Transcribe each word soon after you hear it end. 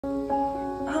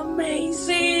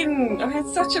amazing. I had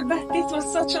such a bad teeth for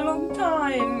such a long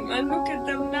time, and look at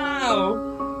them now.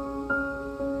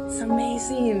 It's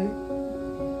amazing.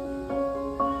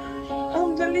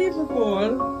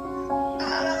 Unbelievable.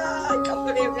 I can't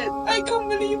believe it. I can't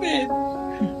believe it.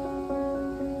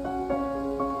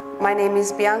 My name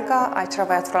is Bianca. I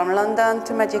traveled from London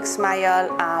to Magic Smile.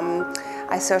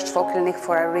 I searched for a clinic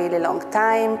for a really long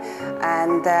time,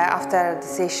 and after the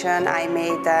decision I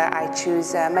made, I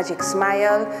choose Magic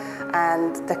Smile,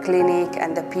 and the clinic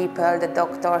and the people, the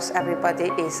doctors, everybody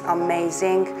is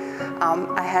amazing.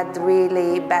 I had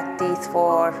really bad teeth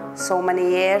for so many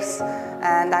years,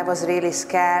 and I was really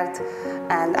scared,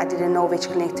 and I didn't know which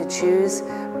clinic to choose.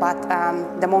 But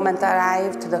the moment I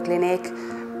arrived to the clinic,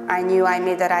 I knew I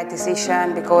made the right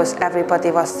decision because everybody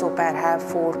was super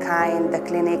helpful, kind. The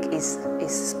clinic is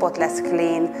spotless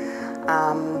clean.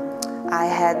 I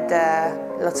had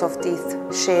lots of teeth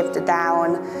shaved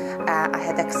down. I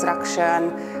had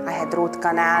extraction. I had root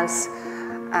canals.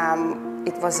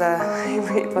 It was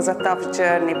a tough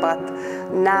journey, but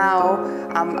now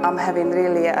I'm having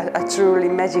really a truly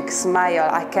magic smile.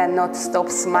 I cannot stop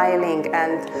smiling,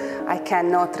 and I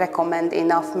cannot recommend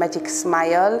enough Magic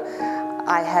Smile.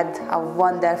 I had a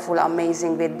wonderful,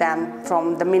 amazing with them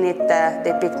from the minute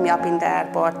they picked me up in the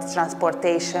airport,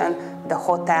 transportation, the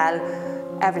hotel,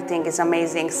 everything is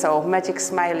amazing. So Magic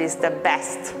Smile is the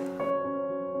best.